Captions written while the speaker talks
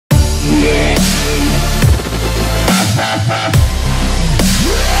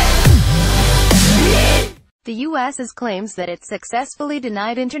The U.S.'s claims that it successfully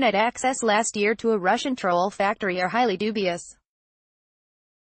denied internet access last year to a Russian troll factory are highly dubious.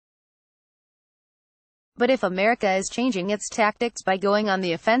 But if America is changing its tactics by going on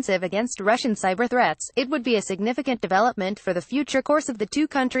the offensive against Russian cyber threats, it would be a significant development for the future course of the two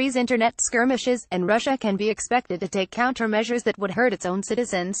countries' internet skirmishes, and Russia can be expected to take countermeasures that would hurt its own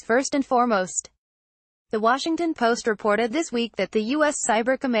citizens first and foremost. The Washington Post reported this week that the U.S.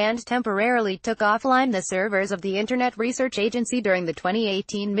 Cyber Command temporarily took offline the servers of the Internet Research Agency during the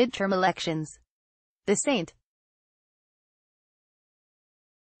 2018 midterm elections. The St.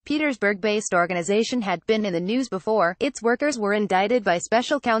 Petersburg-based organization had been in the news before. Its workers were indicted by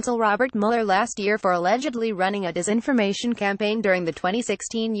special counsel Robert Mueller last year for allegedly running a disinformation campaign during the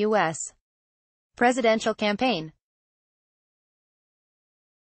 2016 U.S. presidential campaign.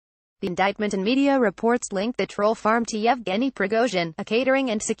 The indictment and media reports linked the troll farm to Yevgeny Prigozhin, a catering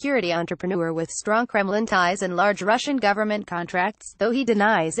and security entrepreneur with strong Kremlin ties and large Russian government contracts, though he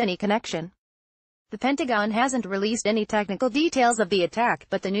denies any connection. The Pentagon hasn't released any technical details of the attack,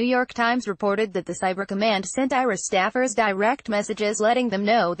 but the New York Times reported that the Cyber Command sent IRA staffers direct messages letting them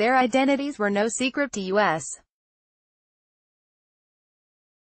know their identities were no secret to U.S.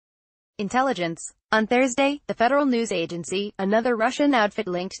 intelligence. On Thursday, the Federal News Agency, another Russian outfit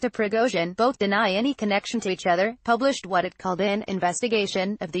linked to Prigozhin, both deny any connection to each other, published what it called an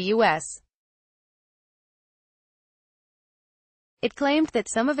investigation of the U.S. It claimed that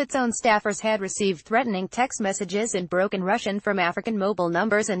some of its own staffers had received threatening text messages in broken Russian from African mobile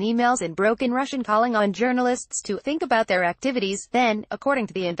numbers and emails in broken Russian calling on journalists to think about their activities. Then, according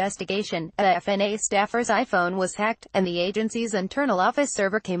to the investigation, a FNA staffer's iPhone was hacked, and the agency's internal office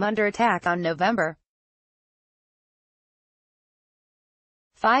server came under attack on November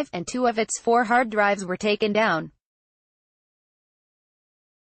 5, and 2 of its 4 hard drives were taken down.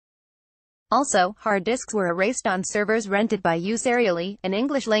 Also, hard disks were erased on servers rented by Userially, an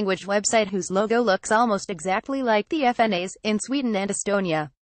English-language website whose logo looks almost exactly like the FNA's, in Sweden and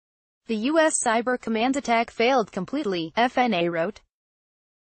Estonia. The U.S. Cyber Command's attack failed completely, FNA wrote.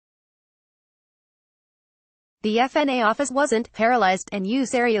 The FNA office wasn't paralyzed, and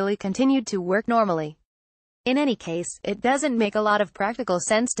Userially continued to work normally. In any case, it doesn't make a lot of practical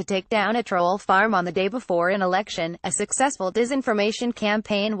sense to take down a troll farm on the day before an election. A successful disinformation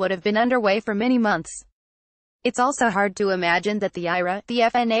campaign would have been underway for many months. It's also hard to imagine that the IRA, the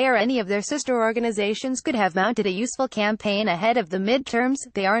FNA or any of their sister organizations could have mounted a useful campaign ahead of the midterms.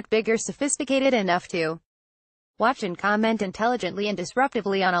 They aren't big or sophisticated enough to watch and comment intelligently and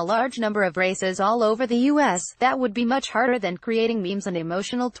disruptively on a large number of races all over the U.S. That would be much harder than creating memes and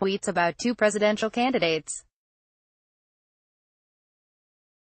emotional tweets about 2 presidential candidates.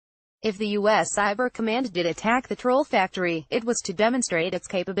 If the U.S. Cyber Command did attack the troll factory, it was to demonstrate its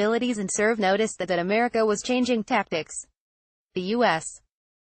capabilities and serve notice that America was changing tactics. The U.S.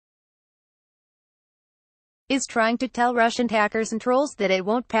 is trying to tell Russian hackers and trolls that it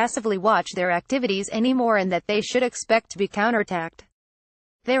won't passively watch their activities anymore and that they should expect to be counterattacked.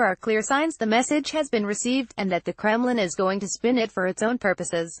 There are clear signs the message has been received, and that the Kremlin is going to spin it for its own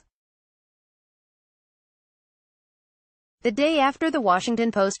purposes. The day after the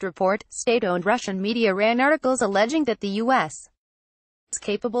Washington Post report, state-owned Russian media ran articles alleging that the U.S. is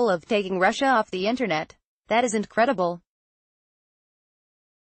capable of taking Russia off the internet. That isn't credible.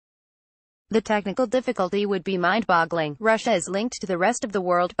 The technical difficulty would be mind-boggling. Russia is linked to the rest of the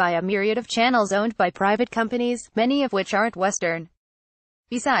world by a myriad of channels owned by private companies, many of which aren't Western.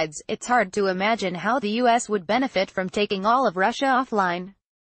 Besides, it's hard to imagine how the U.S. would benefit from taking all of Russia offline.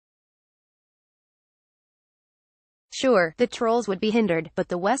 Sure, the trolls would be hindered, but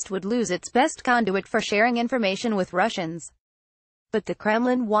the West would lose its best conduit for sharing information with Russians. But the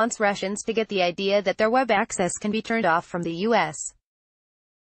Kremlin wants Russians to get the idea that their web access can be turned off from the U.S.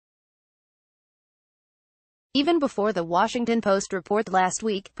 Even before the Washington Post report last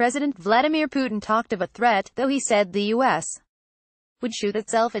week, President Vladimir Putin talked of a threat, though he said the U.S. would shoot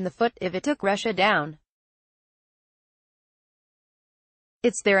itself in the foot if it took Russia down.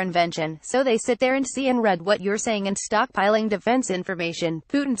 It's their invention, so they sit there and see and read what you're saying and stockpiling defense information,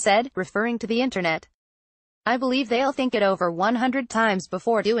 Putin said, referring to the internet. I believe they'll think it over 100 times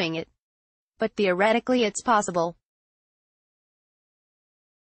before doing it. But theoretically it's possible.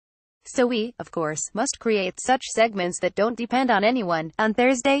 So we, of course, must create such segments that don't depend on anyone. On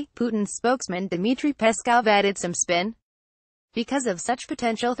Thursday, Putin's spokesman Dmitry Peskov added some spin. Because of such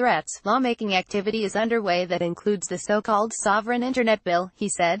potential threats, lawmaking activity is underway that includes the so-called sovereign internet bill, he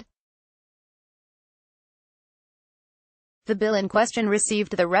said. The bill in question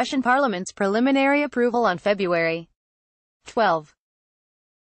received the Russian parliament's preliminary approval on February 12.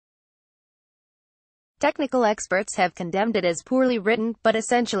 Technical experts have condemned it as poorly written, but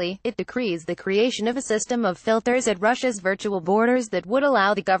essentially, it decrees the creation of a system of filters at Russia's virtual borders that would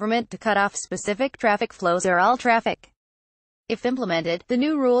allow the government to cut off specific traffic flows or all traffic. If implemented, the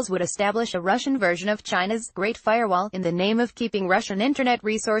new rules would establish a Russian version of China's Great Firewall in the name of keeping Russian internet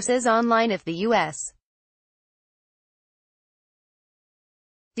resources online if the U.S.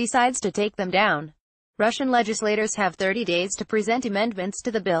 decides to take them down. Russian legislators have 30 days to present amendments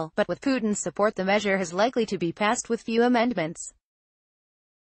to the bill, but with Putin's support the measure is likely to be passed with few amendments.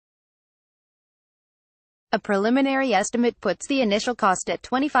 A preliminary estimate puts the initial cost at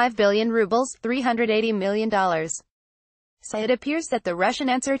 25 billion rubles, $380 million. So it appears that the Russian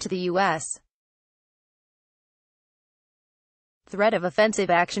answer to the U.S. threat of offensive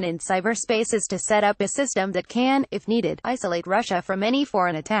action in cyberspace is to set up a system that can, if needed, isolate Russia from any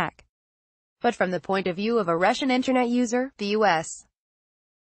foreign attack. But from the point of view of a Russian internet user, the U.S.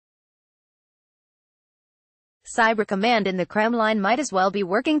 Cyber Command and the Kremlin might as well be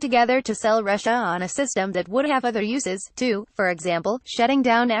working together to sell Russia on a system that would have other uses, too, for example, shutting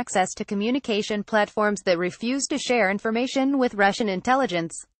down access to communication platforms that refuse to share information with Russian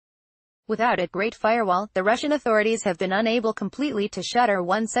intelligence. Without a Great Firewall, the Russian authorities have been unable completely to shutter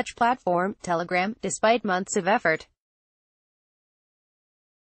one such platform, Telegram, despite months of effort.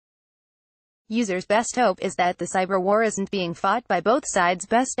 Users' best hope is that the cyber war isn't being fought by both sides'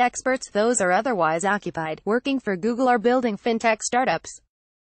 best experts, those are otherwise occupied, working for Google or building fintech startups.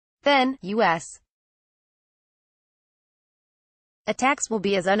 Then, U.S. attacks will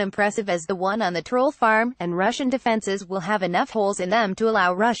be as unimpressive as the one on the troll farm, and Russian defenses will have enough holes in them to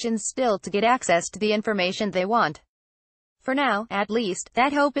allow Russians still to get access to the information they want. For now, at least,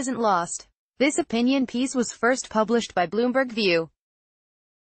 that hope isn't lost. This opinion piece was first published by Bloomberg View.